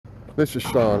This is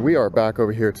Sean. We are back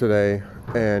over here today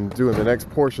and doing the next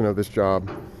portion of this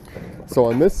job. So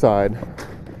on this side,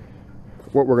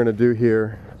 what we're going to do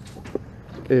here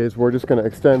is we're just going to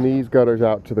extend these gutters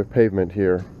out to the pavement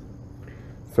here.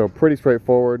 So pretty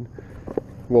straightforward.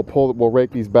 We'll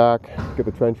rake these back, get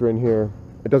the trencher in here.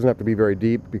 It doesn't have to be very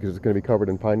deep because it's going to be covered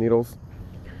in pine needles.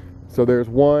 So there's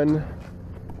 1,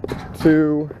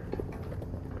 2,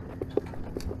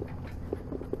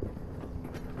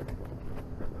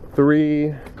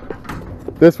 3.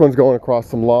 This one's going across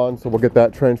some lawn, so we'll get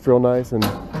that trenched real nice. And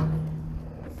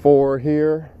 4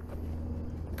 here.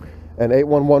 And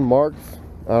 811 marks.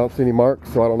 I don't see any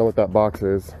marks, so I don't know what that box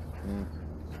is.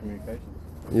 Communications.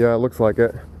 Yeah, it looks like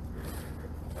it.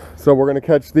 So we're going to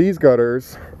catch these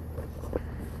gutters.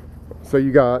 So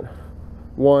you got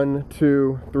 1,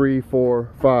 2, 3, 4,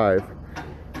 5.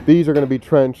 These are going to be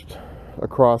trenched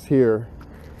across here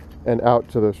and out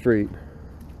to the street.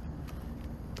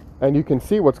 And you can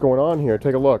see what's going on here.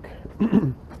 Take a look.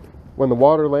 When the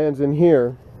water lands in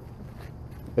here,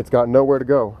 it's got nowhere to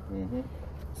go.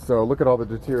 So look at all the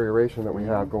deterioration that we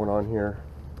have going on here.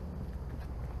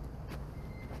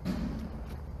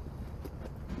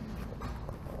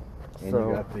 And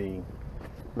you got the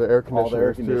air conditioners, all the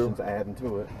air conditions adding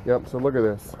to it. Yep, so look at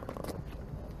this.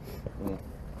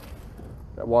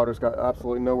 That water's got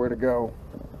absolutely nowhere to go.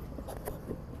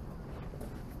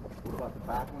 What about the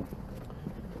back one?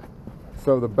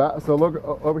 So look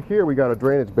over here, we got a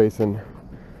drainage basin.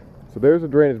 So there's a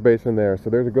drainage basin there.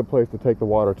 So there's a good place to take the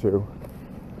water to.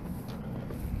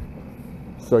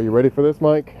 So you ready for this,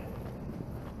 Mike?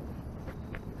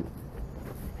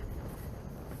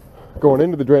 Going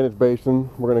into the drainage basin,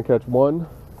 we're going to catch 1,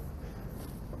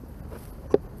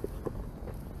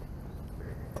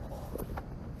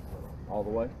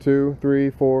 2, 3,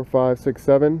 4, 5, 6,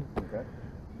 7,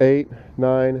 8,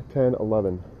 9, 10,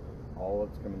 11. All of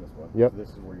it's coming this way. Yep. So this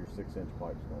is where your 6-inch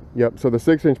pipe's going. Yep. So the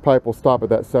 6-inch pipe will stop at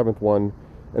that 7th one,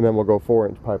 and then we'll go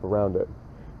 4-inch pipe around it.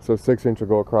 So 6-inch will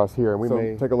go across here, and we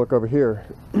may take a look over here.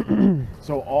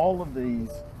 So all of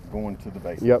these going to the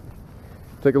basin. Yep.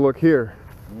 Take a look here.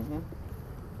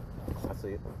 I see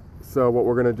it. So what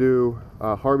we're going to do,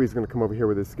 Harvey's going to come over here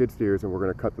with his skid steers, and we're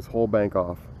going to cut this whole bank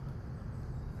off.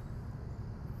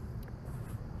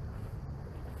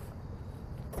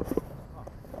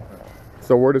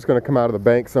 So we're just going to come out of the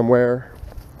bank somewhere.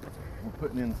 We're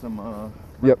putting in some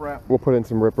riprap. We'll put in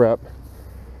some riprap.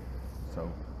 So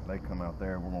they come out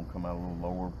there. We're going to come out a little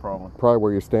lower, probably. Probably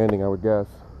where you're standing, I would guess.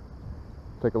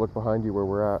 Take a look behind you where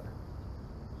we're at.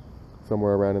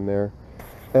 Somewhere around in there.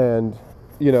 And,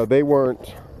 you know, they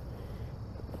weren't...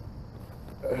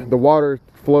 The water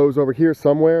flows over here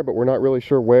somewhere, but we're not really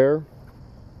sure where.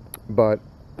 But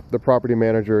the property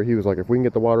manager, he was like, if we can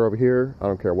get the water over here, I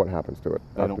don't care what happens to it.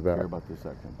 I don't care about this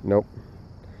section. Nope.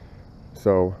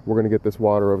 So we're going to get this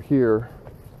water over here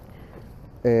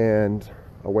and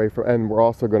away from, and we're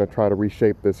also going to try to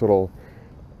reshape this little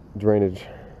drainage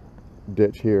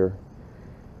ditch here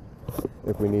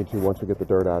if we need to once we get the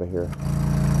dirt out of here.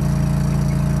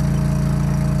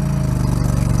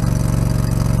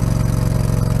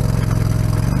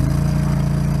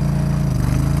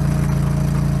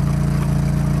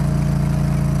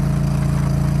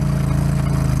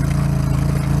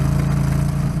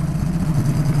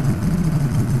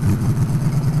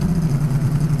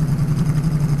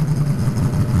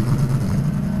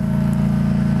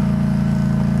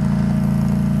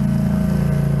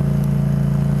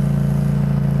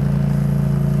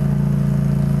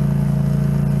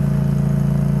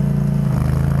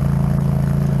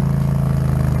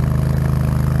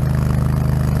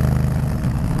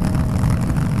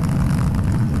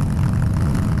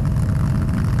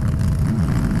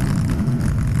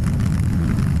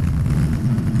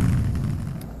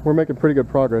 We're making pretty good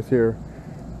progress here.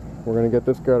 We're going to get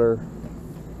this gutter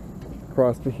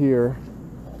across to here,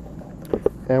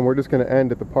 and we're just going to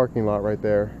end at the parking lot right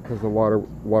there because the water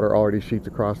already sheets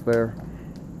across there.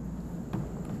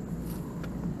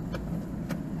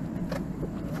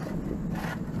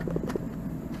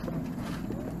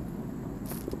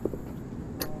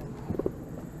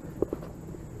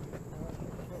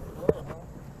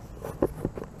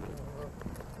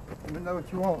 Let me know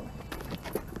what you want.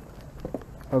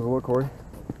 How's it look, Corey?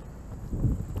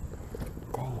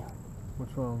 Damn.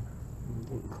 What's wrong?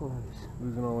 Get close.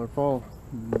 Losing all our fall.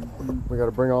 We got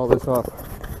to bring all this up.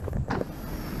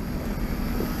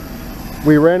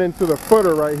 We ran into the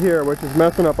footer right here, which is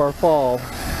messing up our fall.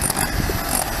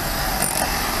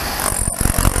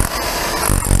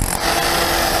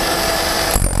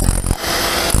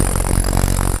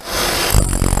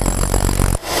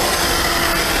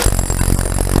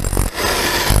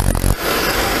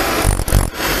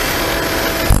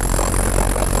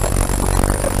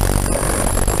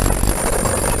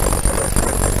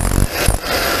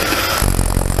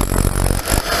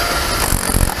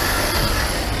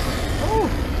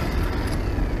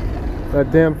 That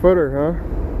damn footer,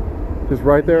 huh? Just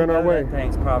right there in our way. That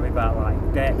thing's probably about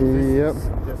like that. Yep.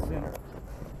 The center.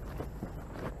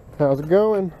 How's it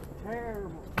going?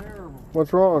 Terrible, terrible.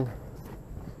 What's wrong?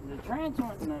 The trenching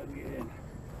was no good.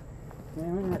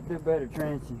 Man, we have to do better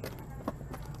trenching.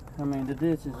 I mean, the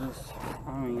ditch is just,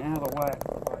 out of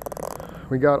whack.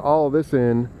 We got all of this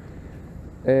in,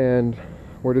 and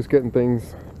we're just getting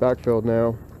things backfilled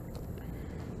now.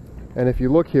 And if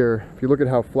you look here, if you look at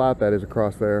how flat that is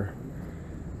across there,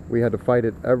 we had to fight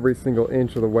it every single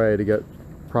inch of the way to get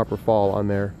proper fall on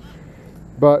there.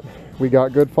 But we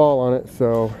got good fall on it,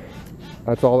 so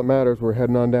that's all that matters. We're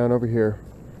heading on down over here.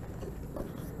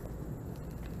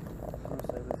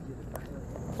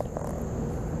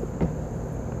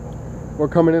 We're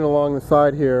coming in along the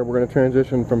side here. We're going to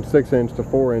transition from 6-inch to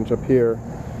 4-inch up here,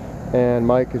 and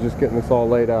Mike is just getting this all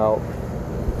laid out.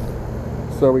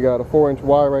 So we got a 4-inch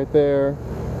Y right there,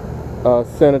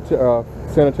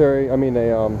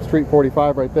 street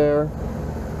 45 right there,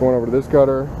 going over to this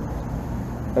gutter,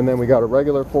 and then we got a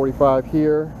regular 45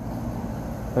 here,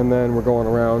 and then we're going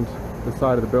around the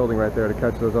side of the building right there to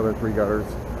catch those other 3 gutters.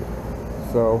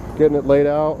 So getting it laid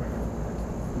out,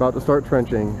 about to start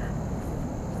trenching.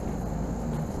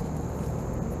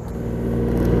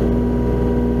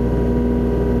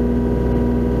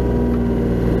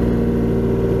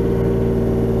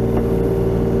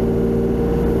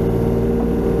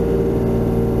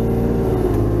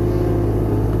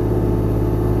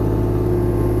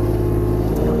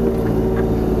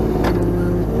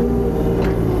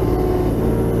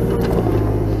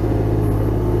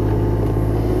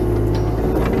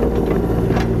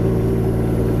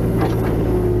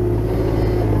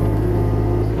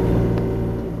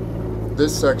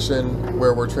 This section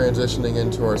where we're transitioning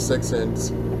into our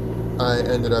 6-inch, I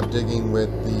ended up digging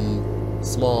with the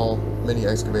small mini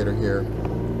excavator here.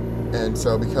 And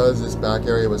so because this back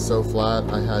area was so flat,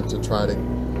 I had to try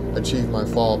to achieve my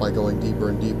fall by going deeper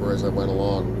and deeper as I went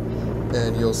along.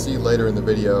 And you'll see later in the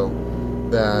video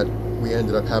that we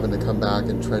ended up having to come back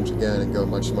and trench again and go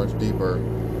much, much deeper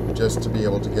just to be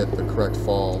able to get the correct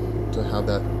fall, to have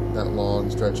that long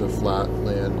stretch of flat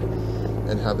land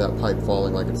and have that pipe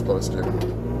falling like it's supposed to.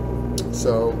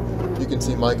 So you can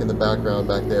see Mike in the background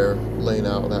back there laying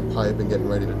out that pipe and getting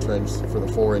ready to trench for the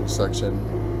 4-inch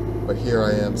section. But here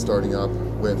I am starting up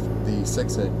with the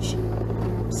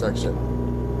 6-inch section.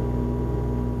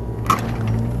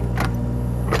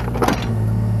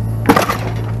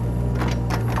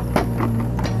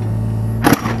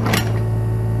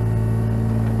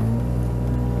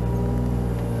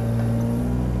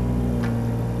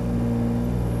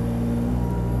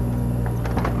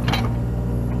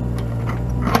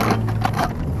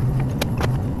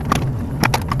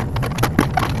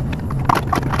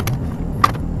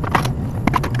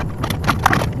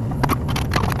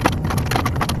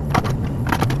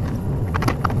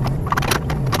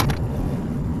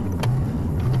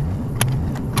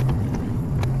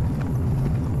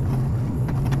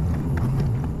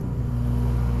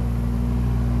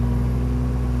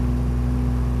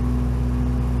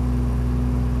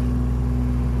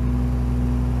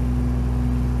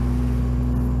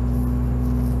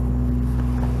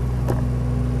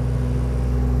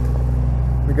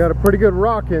 We got a pretty good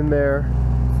rock in there,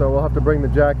 so we'll have to bring the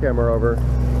jackhammer over.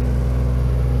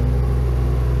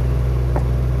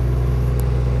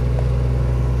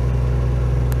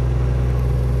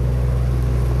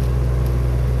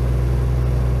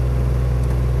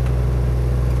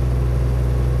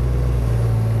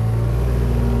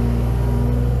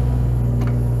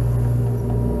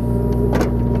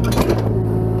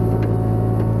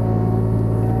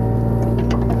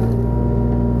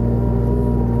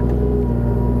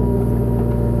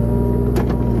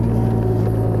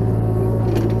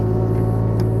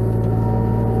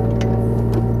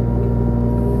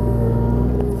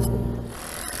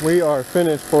 We are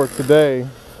finished for today,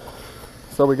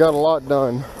 so we got a lot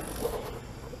done,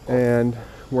 and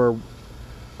we're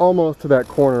almost to that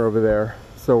corner over there,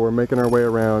 so we're making our way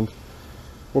around.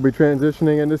 We'll be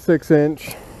transitioning into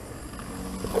 6-inch,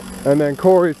 and then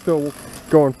Corey's still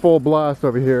going full blast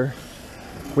over here.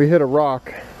 We hit a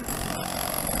rock.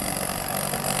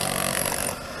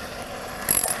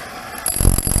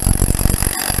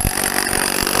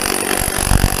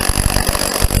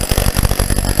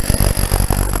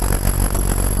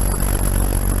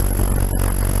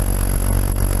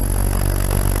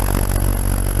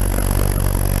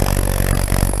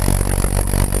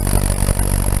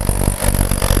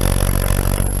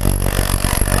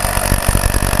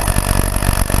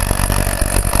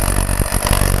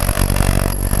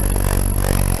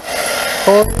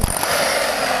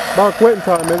 About quitting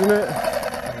time, isn't it?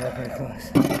 Yeah, pretty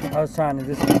close. I was trying to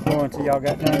just keep going until y'all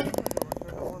got done.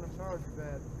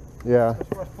 Yeah.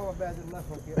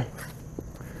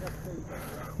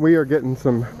 We are getting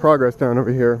some progress down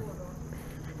over here.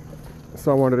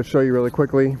 So I wanted to show you really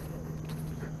quickly.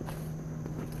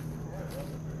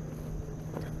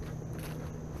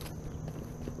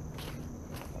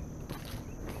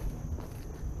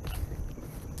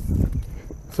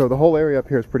 So the whole area up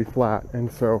here is pretty flat,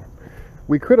 and so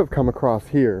we could have come across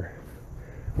here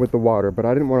with the water, but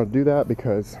I didn't want to do that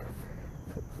because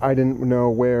I didn't know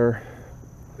where.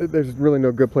 There's really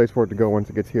no good place for it to go once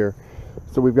it gets here.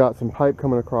 So we've got some pipe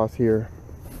coming across here,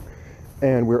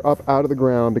 and we're up out of the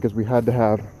ground because we had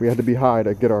to be high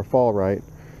to get our fall right.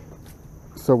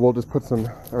 So we'll just put some,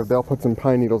 or they'll put some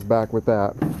pine needles back with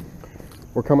that.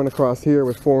 We're coming across here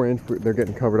with 4-inch. They're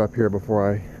getting covered up here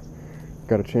before I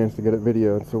got a chance to get it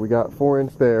videoed. So we got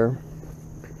 4-inch there,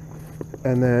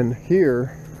 and then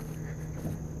here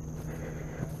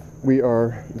we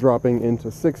are dropping into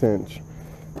 6-inch.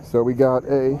 So we got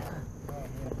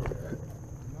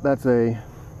that's a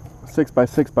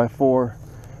 6x6x4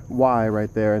 Y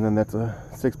right there, and then that's a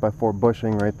 6x4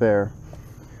 bushing right there.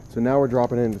 So now we're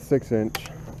dropping into 6-inch.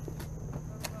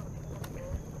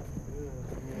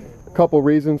 A couple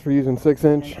reasons for using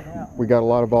 6-inch. We got a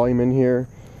lot of volume in here,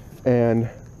 and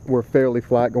we're fairly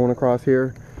flat going across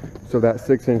here. So that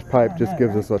 6-inch pipe just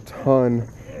gives us a ton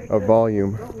of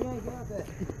volume.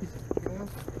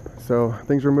 So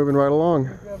things are moving right along.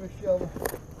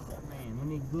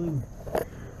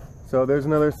 So there's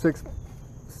another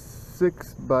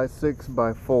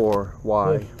 6x6x4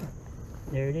 Y.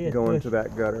 There it is. Going Push. to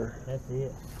that gutter. That's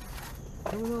it.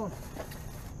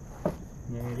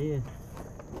 There it is.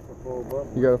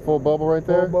 You got a full bubble right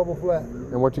there? Full bubble flat.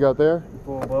 And what you got there?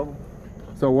 Full bubble.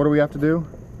 So what do we have to do?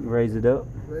 Raise it up.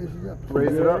 Raise it up.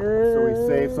 Raise it up so we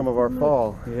save some of our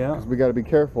fall. Yeah. Because we got to be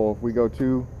careful. If we go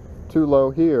too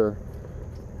low here,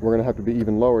 we're going to have to be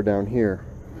even lower down here.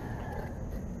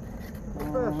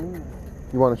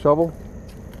 You want a shovel?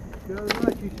 You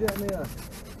set me up.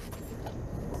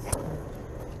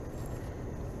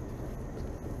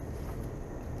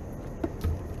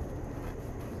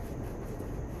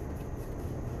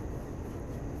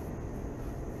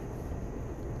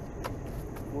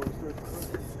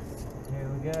 Here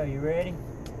we go. You ready?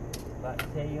 About to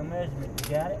tell you a measurement. You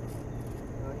got it?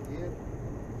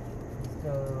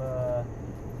 So,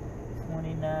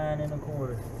 29 and a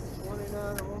quarter.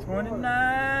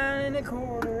 29 and a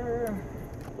quarter.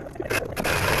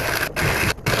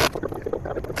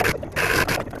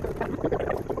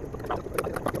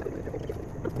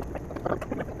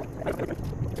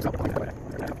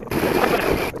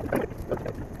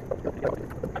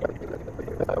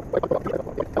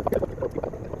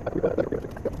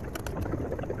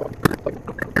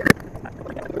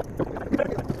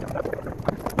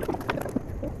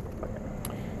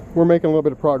 We're making a little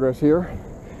bit of progress here,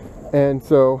 and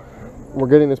so we're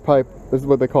getting this pipe. This is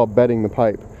what they call bedding the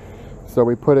pipe. So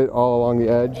we put it all along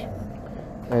the edge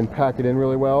and pack it in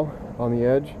really well on the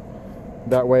edge.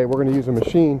 That way we're going to use a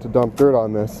machine to dump dirt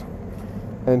on this,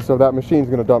 and so that machine's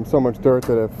going to dump so much dirt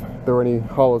that if there are any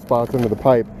hollow spots under the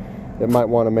pipe, it might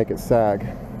want to make it sag.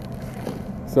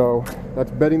 So that's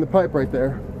bedding the pipe right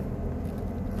there.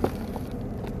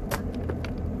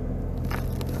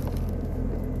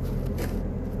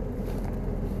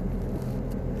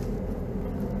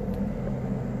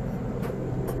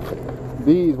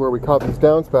 These, where we caught these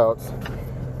downspouts,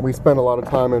 we spent a lot of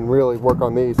time and really work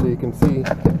on these, so you can see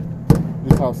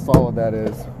just how solid that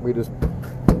is. We just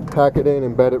pack it in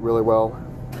and bed it really well,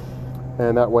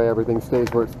 and that way everything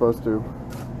stays where it's supposed to.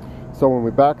 So when we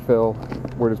backfill,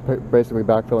 we're just basically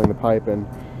backfilling the pipe and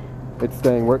it's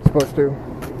staying where it's supposed to.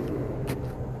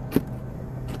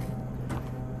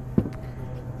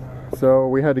 So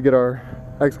we had to get our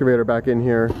excavator back in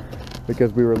here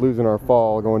because we were losing our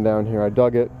fall going down here. I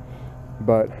dug it,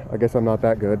 but I guess I'm not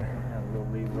that good. Have a little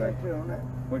leeway.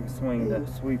 We can swing the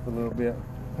sweep a little bit.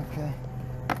 Okay.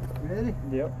 Ready?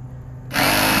 Yep.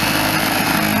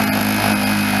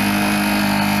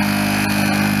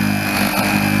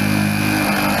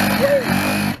 Get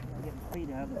my feet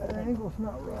out of That it. angle's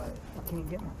not right. I can't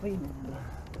get my feet in there.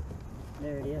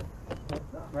 There it is.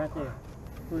 Right there.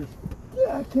 Push.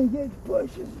 Yeah, I can't get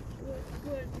pushing.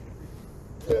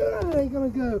 Yeah, it ain't gonna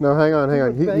go. No, hang on.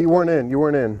 You weren't in. You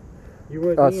weren't in. You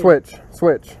would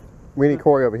Switch. We need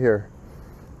Corey over here.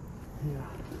 Yeah.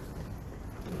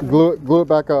 Glue it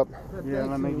back up. Yeah,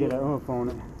 let me get a hoof on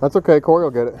it. That's okay. Corey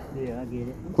will get it. Yeah, I get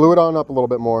it. Glue it on up a little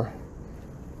bit more.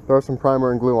 Throw some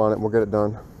primer and glue on it and we'll get it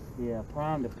done. Yeah,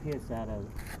 prime the piss out of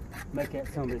it. Make that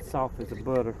some of it soft as a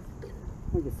butter.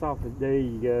 Look at soft. There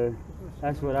you go.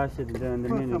 That's what I should have done a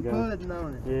minute ago. Put some pudding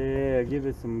on it. Yeah, give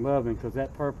it some loving, because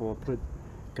that purple will put,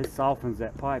 it softens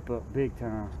that pipe up big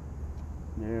time.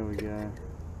 There we go.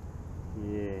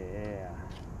 Yeah.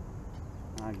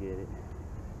 I get it.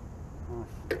 I'll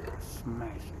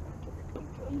smash it.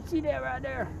 You see that right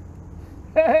there?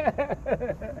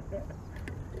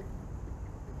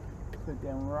 Put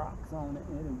them rocks on it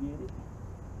and it'll get it.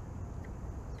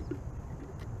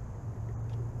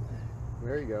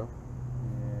 There you go.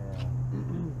 Yeah.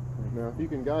 Now, if you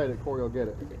can guide it, Corey will get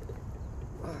it.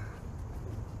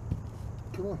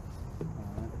 Come on.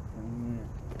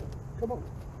 Come on.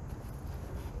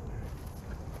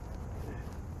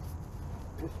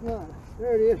 It's not.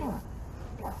 There it is.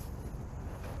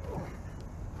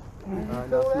 Alright,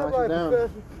 now smash it down.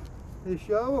 His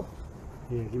shovel?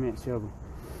 Yeah, give me that shovel.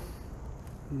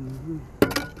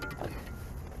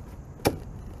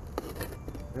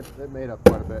 It made up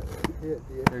quite a bit. Yeah, it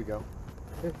did. There you go.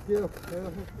 It's still.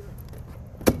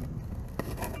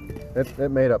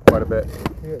 It made up quite a bit.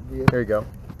 Yeah, it did. There you go.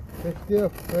 It's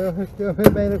still.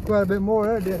 It made up quite a bit more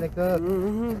there, didn't it, cuz?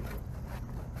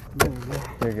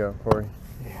 There you go, Corey.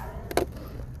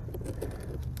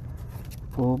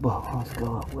 Full boat. Let's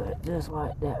go up with it just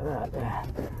like that right there.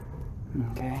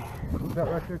 Okay. Is that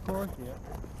right there, Corey? Yeah.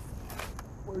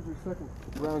 Where's your second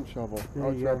round shovel? There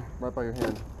Oh, you it's go. right by your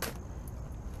hand.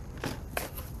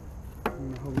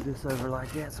 I'm gonna hold this over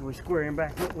like that so we're squaring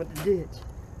back up with the ditch.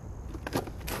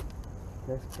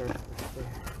 That's perfect. There.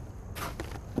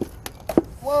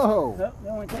 Whoa! Oh, that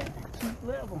went that cheap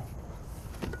level.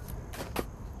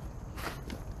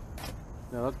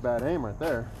 Now that's bad aim right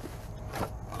there.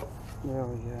 There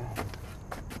we go.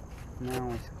 Now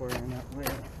we're squaring up with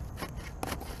it.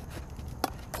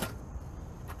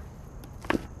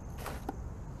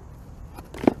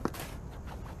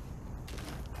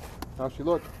 How's she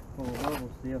look? Full level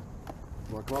still.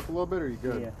 Want to come up a little bit, or are you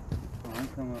good? Yeah. Oh, I'm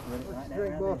coming up with it like that.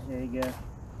 Straight Right boss. there. There you go.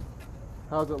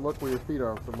 How's it look where your feet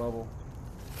are from level?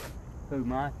 Who,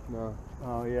 mine? No.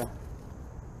 Oh, yeah.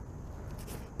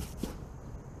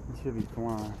 It should be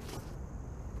flying.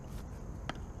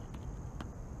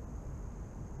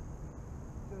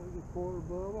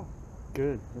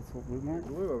 Good. That's what we want.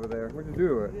 Glue over there. What'd you do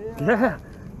to it? Yeah.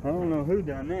 I don't know who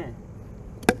done that.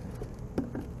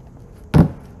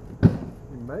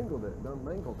 You mangled it. Done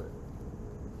mangled it.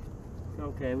 It's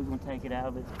okay. We're going to take it out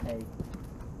of its cage.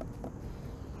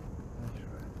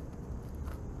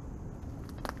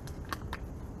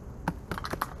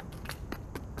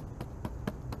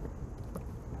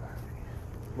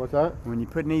 What's that? When you're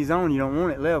putting these on, you don't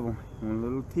want it level. You want a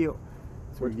little tilt.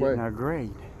 So Which we're getting way? our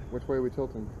grade. Which way are we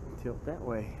tilting? Tilt that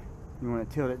way. You want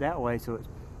to tilt it that way so it's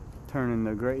turning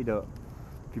the grade up.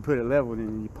 If you put it level,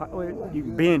 then you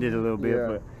can bend it a little bit, Yeah.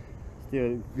 but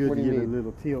still good What to do you get a need?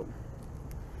 little tilt.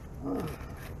 All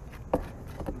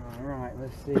right,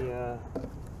 let's see.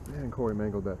 Man, Corey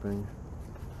mangled that thing.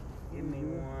 Give me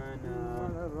one.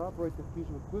 That'll operate this piece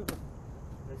of equipment.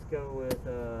 Let's go with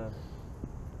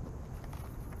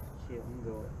shit. I'm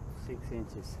gonna go with 6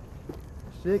 inches.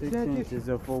 6 6 inches? inches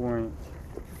or 4 inch.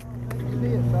 You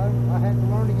see it, son. I had to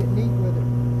learn to get neat with it.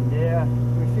 Yeah.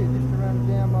 We see it just around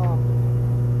the damn, around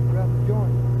the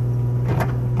joint.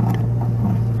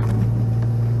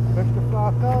 Mr.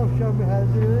 Falcone showed me how to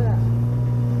do that.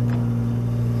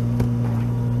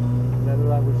 That look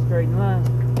like we're straight in line.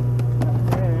 Right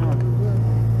there, huh?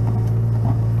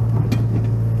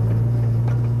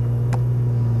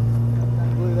 I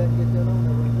glue that and get that on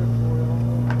there right there for you.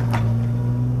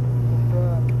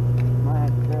 Might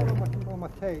have to try it. On my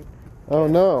tape. Oh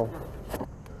no.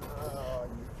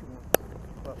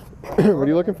 What are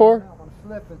you looking for? I'm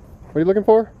slipping. What are you looking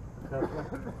for? Couple.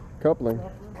 Coupling.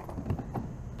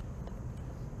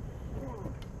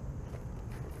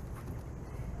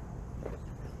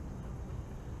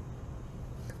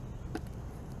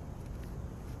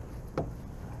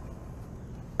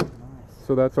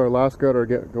 So that's our last gutter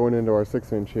going into our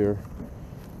 6-inch here.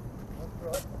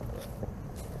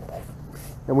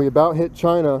 And we about hit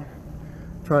China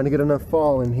trying to get enough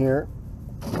fall in here.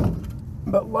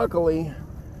 But luckily,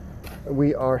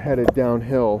 we are headed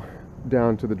downhill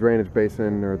down to the drainage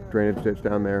basin or drainage ditch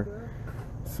down there.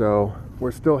 So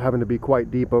we're still having to be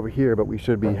quite deep over here, but we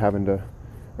should be having to,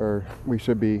 or we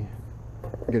should be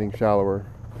getting shallower.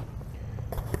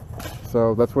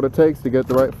 So that's what it takes to get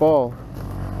the right fall.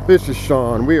 This is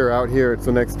Sean. We are out here. It's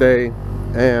the next day,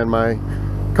 and my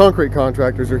concrete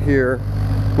contractors are here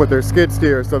with their skid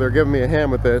steer, so they're giving me a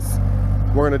hand with this.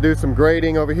 We're going to do some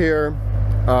grading over here,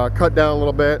 cut down a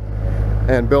little bit,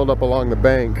 and build up along the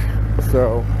bank.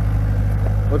 So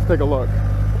let's take a look.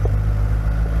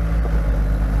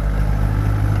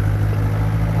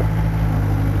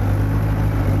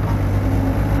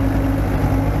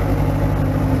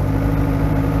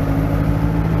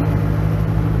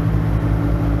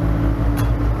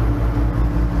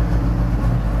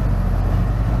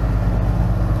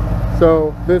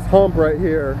 this hump right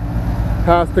here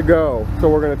has to go. So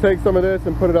we're going to take some of this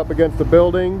and put it up against the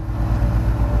building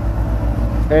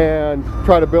and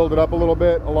try to build it up a little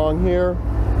bit along here.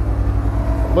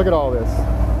 Look at all this.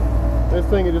 This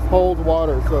thing, it just holds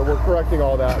water, so we're correcting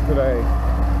all that today.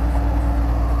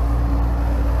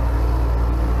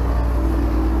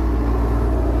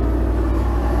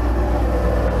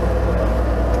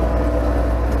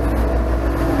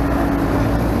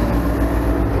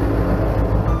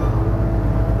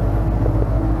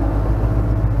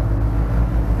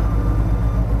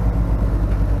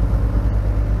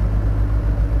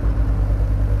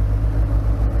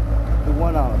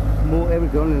 Move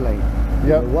every only lane.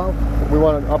 Yep. To the wall. We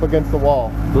want it up against the wall.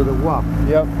 To the wall.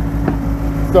 Yep.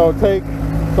 So take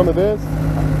some of this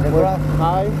The with grass.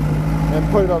 high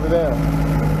and put it over there.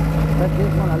 Take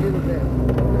this one a little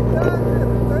bit.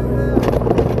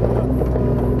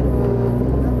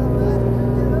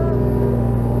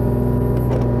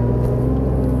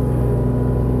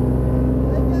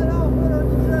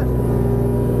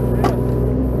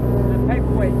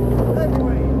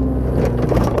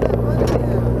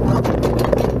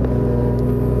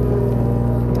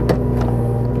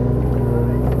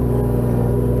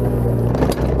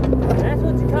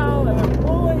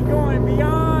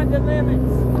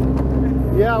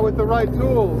 Yeah, with the right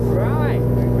tools. Right,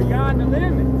 beyond the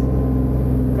limits.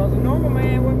 Because a normal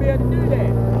man wouldn't be able to do that.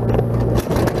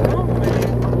 A normal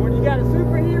man, when you got a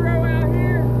superhero out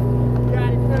here, you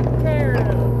got it taken care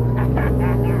of.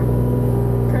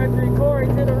 Country Corey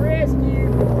to the rescue.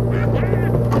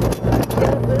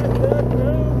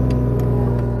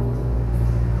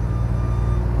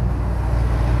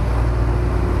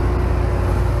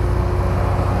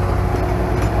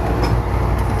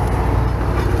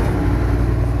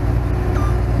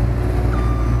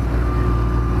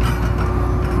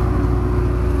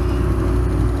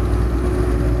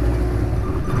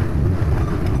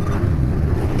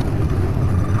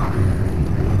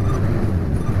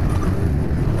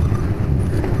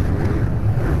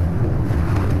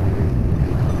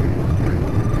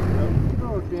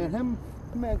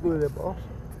 Glue it, boss.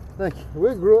 Thank you.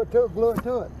 We glue it to it.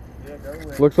 Yeah, go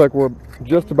with it. Looks like we're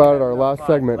just about at our last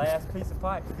segment. Last piece of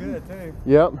pipe's good too.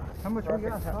 Yep. How much we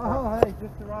got? Oh, hey,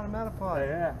 just the right amount of pipe.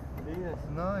 Yeah, it is.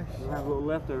 Nice. We'll have a little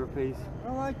leftover piece.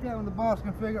 I like that when the boss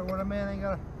can figure out where the man ain't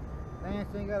got to,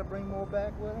 ants ain't got to bring more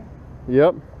back with him.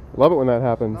 Yep. Love it when that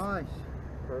happens. Nice.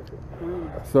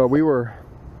 Perfect. So we were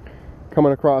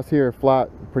coming across here flat,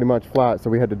 pretty much flat, so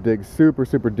we had to dig super,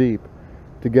 super deep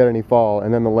to get any fall,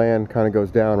 and then the land kind of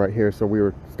goes down right here, so we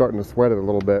were starting to sweat it a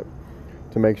little bit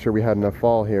to make sure we had enough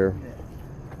fall here,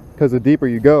 because the deeper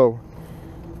you go,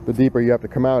 the deeper you have to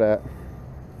come out at.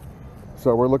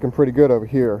 So we're looking pretty good over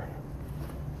here.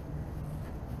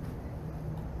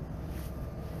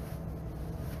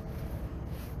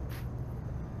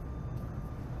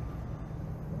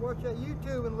 I watched that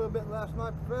YouTube a little bit last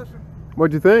night, Professor.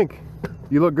 What'd you think?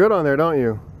 You look good on there, don't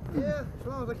you? Yeah, as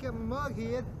long as I kept my mug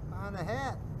hid behind the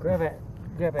hat. Grab that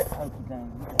oaky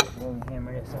thing. We'll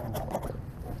hammer this on.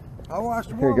 I watched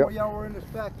the Here you one go. where y'all were in this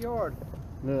backyard,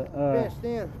 Look, fenced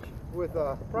in with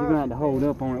you're gonna have to hold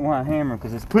up on it while I hammer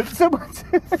because it's putting so much.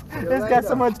 It's laid got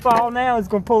so up. much fall now. It's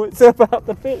gonna pull itself out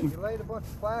the fitting. You laid a bunch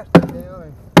of plastic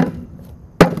down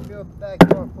and filled the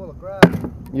backyard full of grass.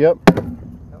 Yep. That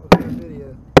was a good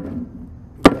video.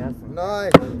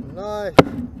 Nice, nice.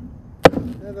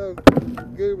 That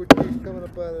old goober juice coming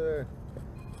up out of there.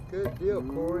 Good deal,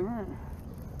 Corey. Alright.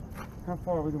 How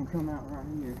far are we gonna come out right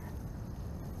here?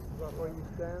 About where you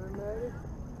standing, maybe?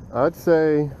 I'd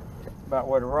say About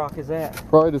where the rock is at.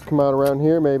 probably just come out around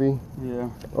here maybe, Yeah.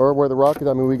 or where the rock is.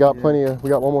 I mean, we got plenty of, we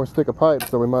got one more stick of pipe,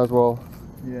 so we might as well.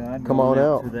 Yeah, I'd Come go on out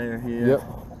out. to there. Yeah. Yep.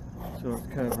 So it's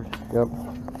covered. Yep.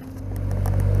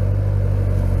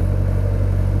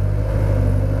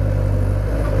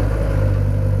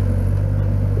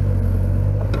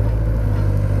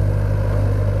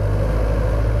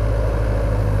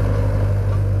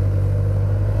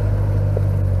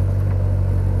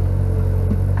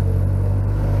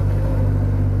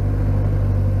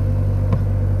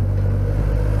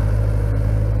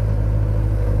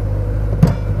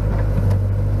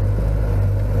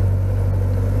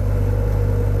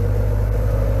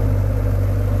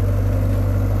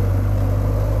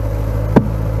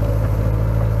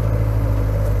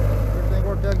 Everything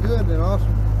worked out good then,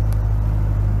 awesome.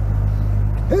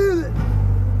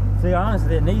 See,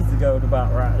 honestly, it needs to go to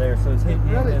about right there, so it's hitting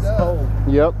really this does. hole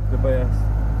Yep. the best.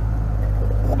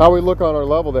 How we look on our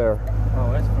level there?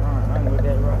 Oh, that's fine. I can look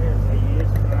at it right here. See,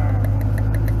 it's fine.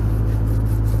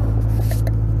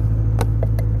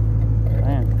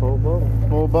 Man, full bubble.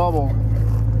 Full bubble.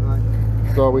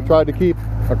 Nice. So we tried to keep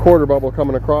a quarter bubble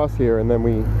coming across here, and then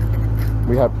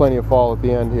we had plenty of fall at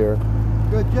the end here.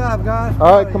 Good job, guys.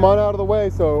 All right, come on out of the way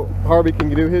so Harvey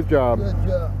can do his job. Good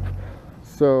job.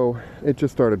 So it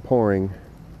just started pouring,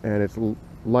 and it's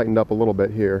lightened up a little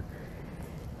bit here.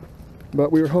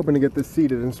 But we were hoping to get this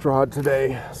seeded and strawed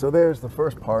today. So there's the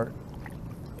first part,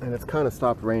 and it's kind of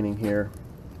stopped raining here.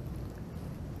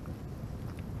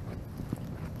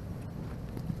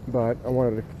 But I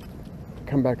wanted to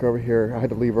come back over here. I had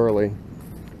to leave early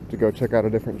to go check out a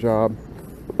different job.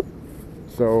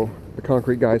 So the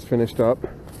concrete guys finished up,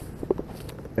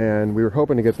 and we were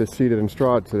hoping to get this seeded and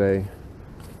strawed today,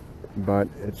 but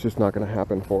it's just not going to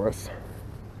happen for us.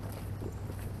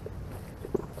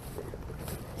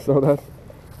 So that's,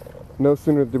 no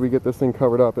sooner did we get this thing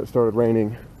covered up, it started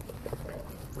raining.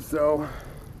 So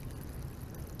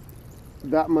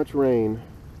that much rain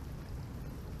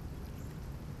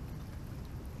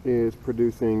is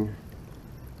producing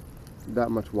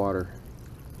that much water.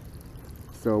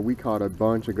 So we caught a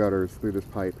bunch of gutters through this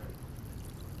pipe.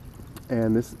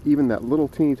 And this, even that little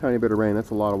teeny tiny bit of rain,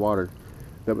 that's a lot of water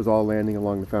that was all landing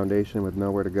along the foundation with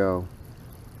nowhere to go.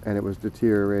 And it was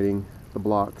deteriorating the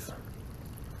blocks.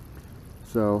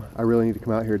 So I really need to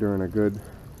come out here during a good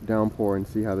downpour and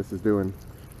see how this is doing.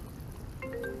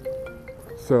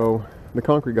 So the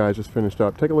concrete guys just finished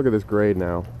up. Take a look at this grade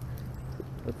now.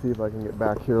 Let's see if I can get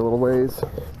back here a little ways.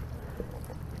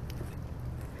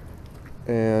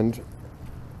 And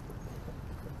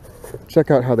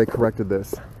check out how they corrected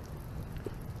this.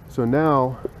 So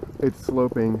now it's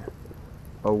sloping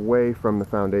away from the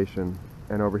foundation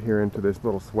and over here into this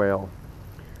little swale.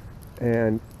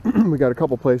 And we got a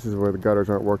couple places where the gutters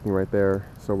aren't working right there,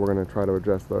 so we're going to try to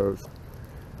adjust those.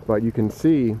 But you can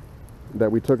see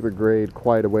that we took the grade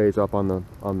quite a ways up on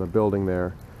the building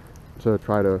there to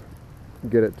try to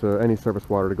get it to any surface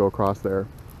water to go across there.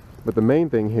 But the main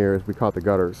thing here is we caught the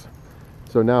gutters.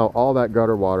 So now all that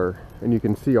gutter water, and you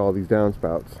can see all these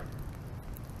downspouts,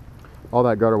 all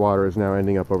that gutter water is now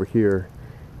ending up over here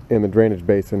in the drainage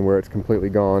basin where it's completely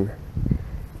gone.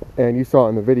 And you saw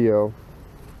in the video,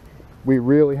 we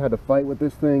really had to fight with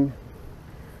this thing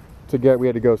to get, we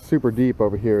had to go super deep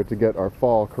over here to get our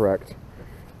fall correct.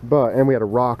 And we had a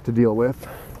rock to deal with.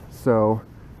 So,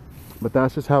 but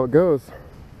that's just how it goes.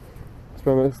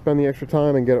 Spend the extra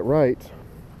time and get it right,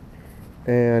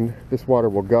 and this water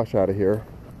will gush out of here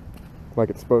like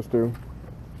it's supposed to.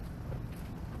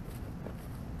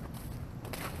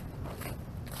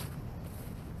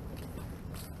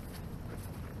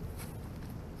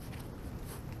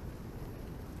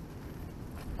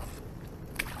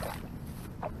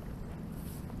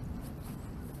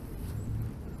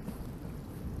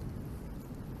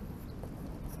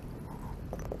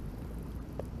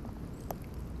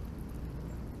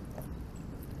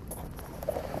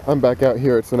 I'm back out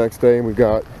here. It's the next day and we've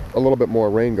got a little bit more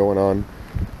rain going on,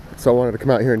 so I wanted to come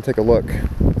out here and take a look.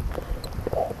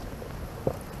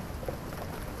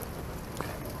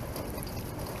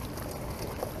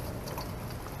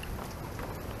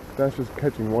 That's just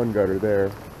catching one gutter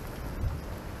there.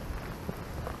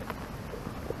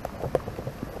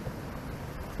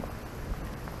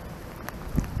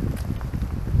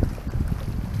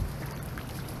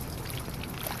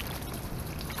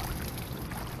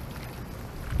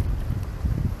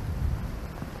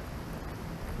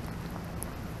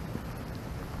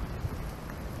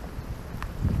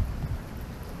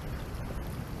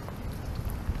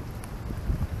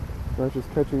 That's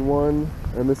just catching one,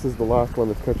 and this is the last one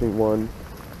that's catching one.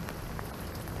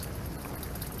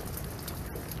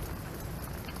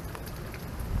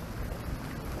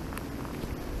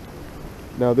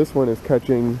 Now this one is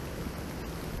catching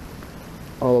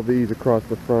all of these across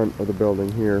the front of the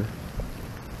building here.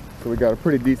 So we got a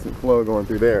pretty decent flow going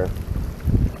through there.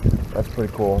 That's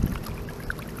pretty cool.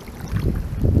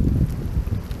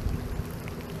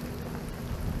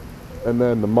 And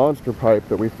then the monster pipe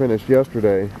that we finished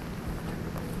yesterday,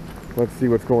 let's see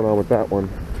what's going on with that one.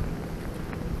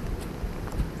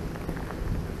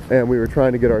 And we were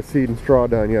trying to get our seed and straw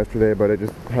done yesterday, but it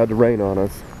just had to rain on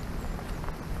us.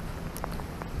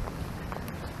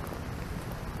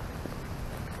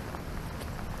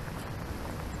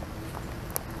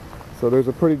 So there's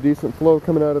a pretty decent flow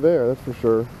coming out of there, that's for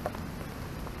sure.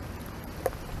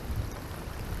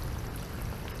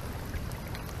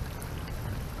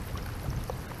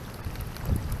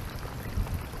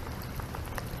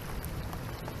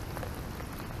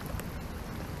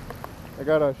 I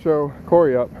gotta show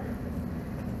Corey up. Yeah.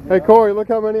 Hey Corey, look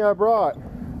how many I brought.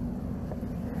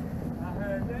 I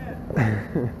heard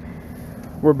that.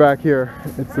 We're back here.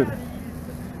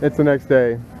 It's the next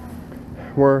day.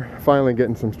 We're finally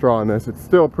getting some straw in this. It's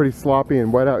still pretty sloppy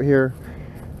and wet out here,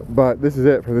 But this is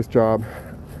it for this job,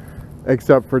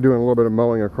 except for doing a little bit of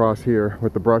mowing across here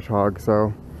with the brush hog.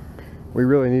 So we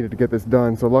really needed to get this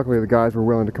done. So luckily the guys were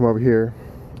willing to come over here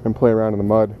and play around in the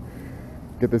mud,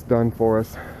 get this done for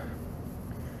us.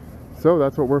 So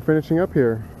that's what we're finishing up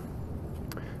here.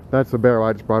 That's the barrel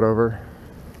I just brought over.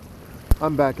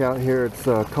 I'm back out here. It's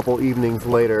a couple evenings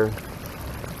later,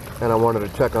 and I wanted to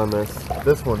check on this.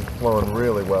 This one's flowing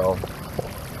really well.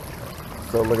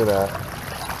 So look at that.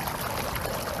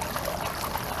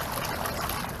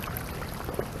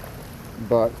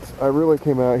 But I really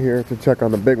came out here to check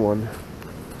on the big one.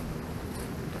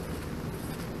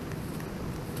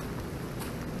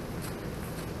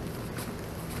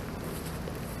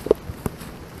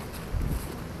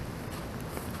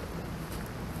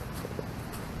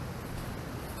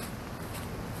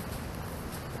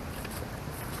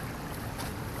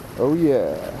 Oh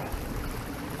yeah.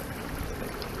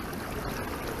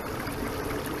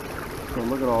 So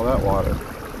look at all that water.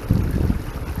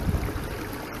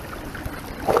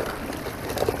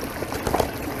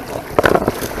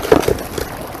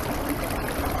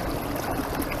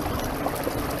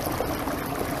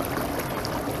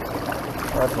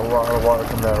 That's a lot of water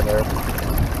coming out of there.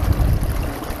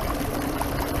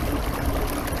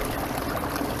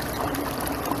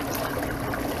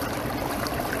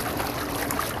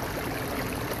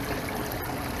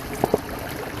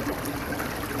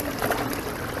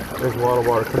 There's a lot of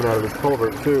water coming out of this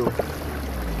culvert too.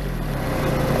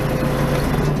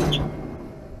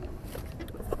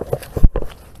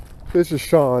 This is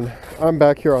Sean. I'm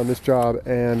back here on this job,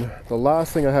 and the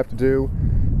last thing I have to do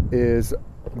is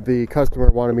the customer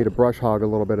wanted me to brush hog a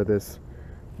little bit of this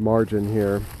margin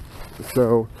here.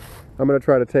 So I'm going to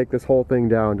try to take this whole thing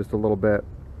down just a little bit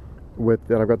with,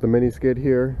 and I've got the mini skid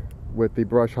here with the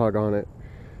brush hog on it.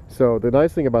 So the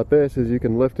nice thing about this is you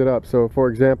can lift it up. So for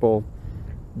example,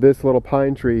 this little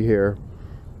pine tree here,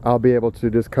 I'll be able to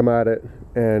just come at it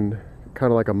and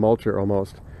kind of like a mulcher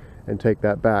almost and take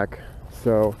that back.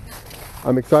 So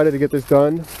I'm excited to get this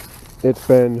done. It's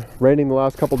been raining the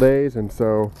last couple days, and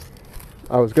so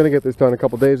I was going to get this done a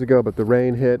couple days ago, but the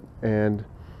rain hit, and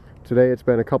today it's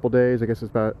been a couple days. I guess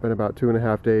it's been about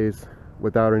 2.5 days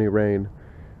without any rain.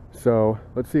 So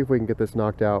let's see if we can get this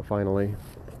knocked out finally.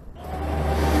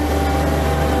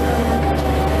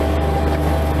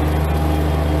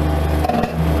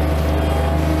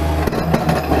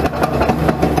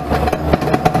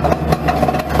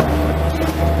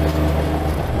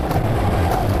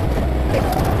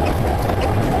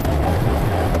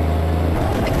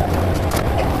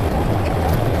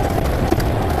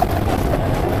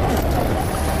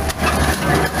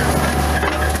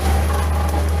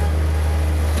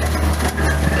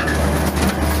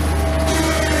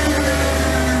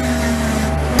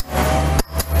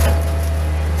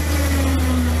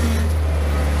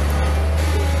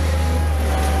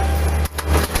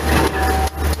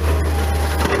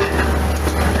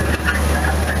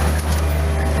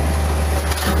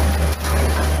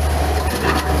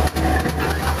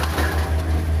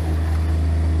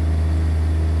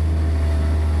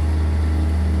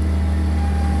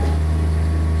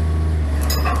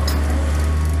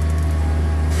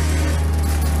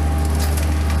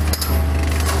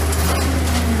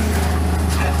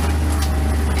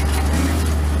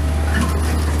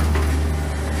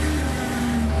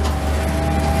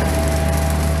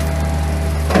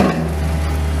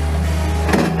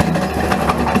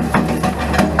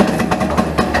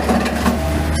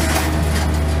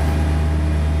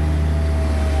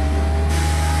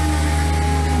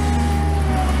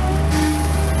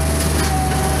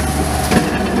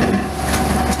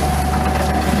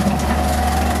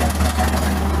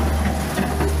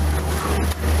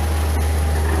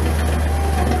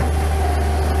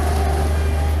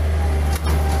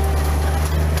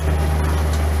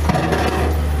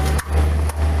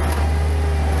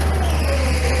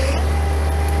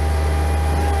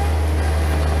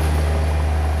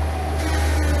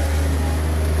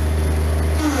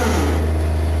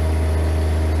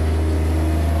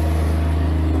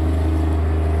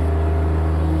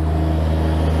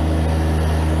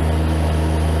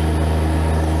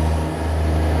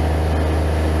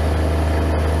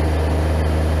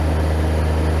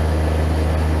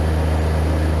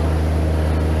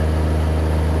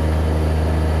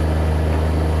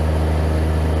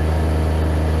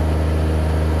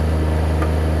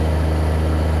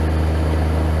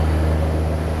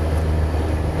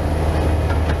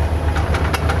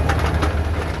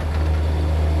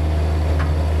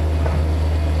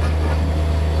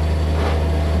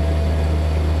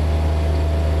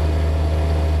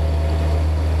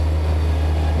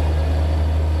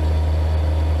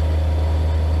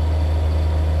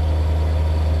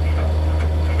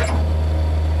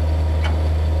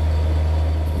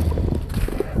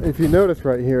 if you notice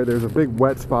right here, there's a big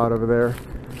wet spot over there,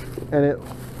 and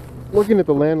looking at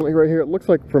the land right here, it looks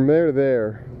like from there to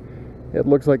there, it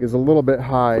looks like it's a little bit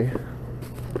high.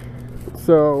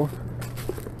 So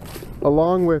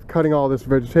along with cutting all this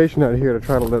vegetation out of here to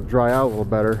try to let it dry out a little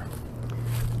better,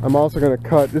 I'm also going to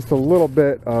cut just a little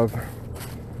bit of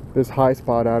this high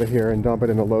spot out of here and dump it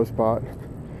in the low spot.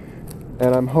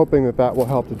 And I'm hoping that that will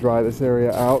help to dry this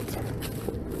area out.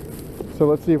 So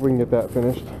let's see if we can get that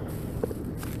finished.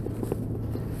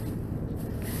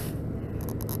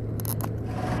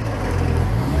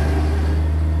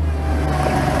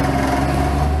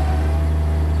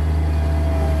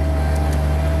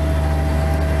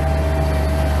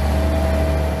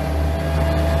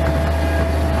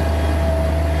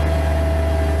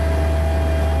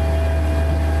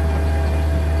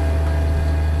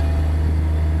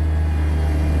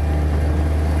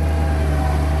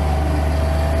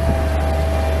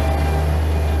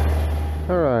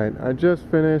 I just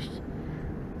finished.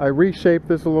 I reshaped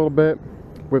this a little bit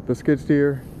with the skid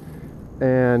steer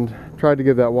and tried to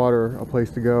give that water a place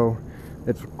to go.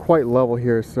 It's quite level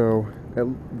here, so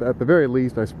at the very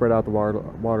least I spread out the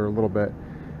water a little bit,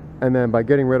 and then by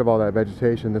getting rid of all that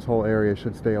vegetation, this whole area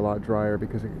should stay a lot drier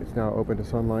because it's now open to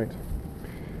sunlight.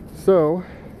 So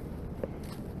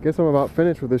I guess I'm about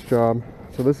finished with this job.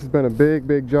 So this has been a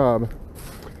big job,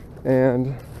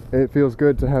 and it feels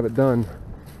good to have it done.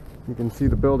 You can see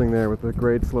the building there with the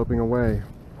grade sloping away.